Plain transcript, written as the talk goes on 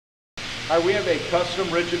Hi, we have a custom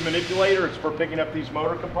rigid manipulator. It's for picking up these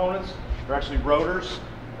motor components. They're actually rotors.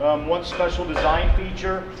 One special design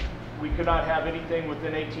feature, we could not have anything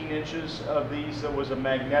within 18 inches of these that was a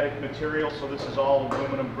magnetic material, so this is all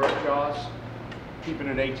aluminum grip jaws, keeping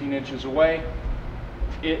it 18 inches away.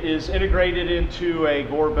 It is integrated into a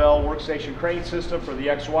Gorbel Workstation crane system for the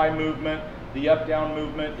XY movement. The up-down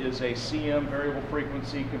movement is a CM, variable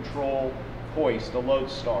frequency control hoist, a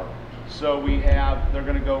Lodestar. So they're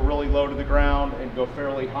going to go really low to the ground and go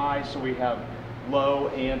fairly high, so we have low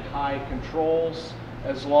and high controls,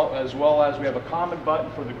 as well as we have a common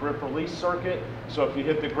button for the grip release circuit. So if you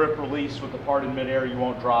hit the grip release with the part in midair, you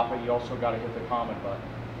won't drop it. You also got to hit the common button.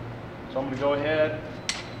 So I'm going to go ahead,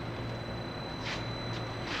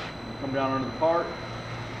 come down under the part.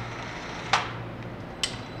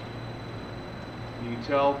 You can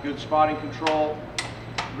tell, good spotting control,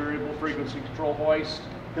 variable frequency control hoist.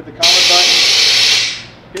 Hit the common button,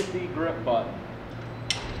 hit the grip button.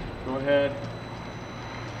 Go ahead,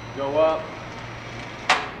 go up.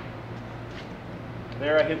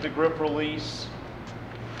 There, I hit the grip release.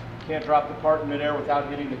 Can't drop the part in midair without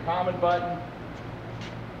hitting the common button.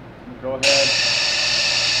 Go ahead,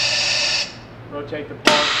 rotate the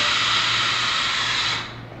part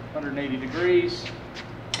 180 degrees.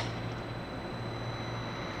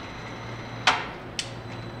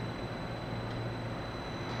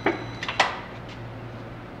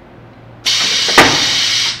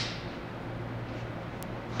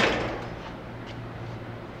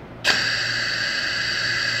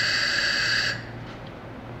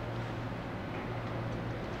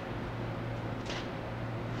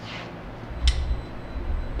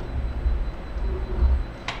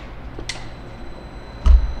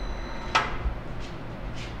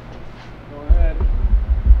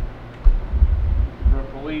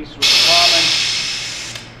 Release with the common.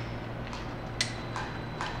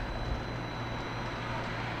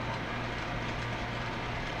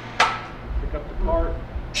 Pick up the part.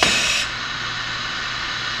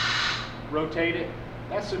 Rotate it.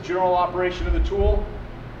 That's the general operation of the tool.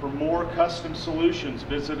 For more custom solutions,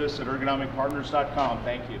 visit us at ergonomicpartners.com.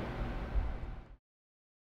 Thank you.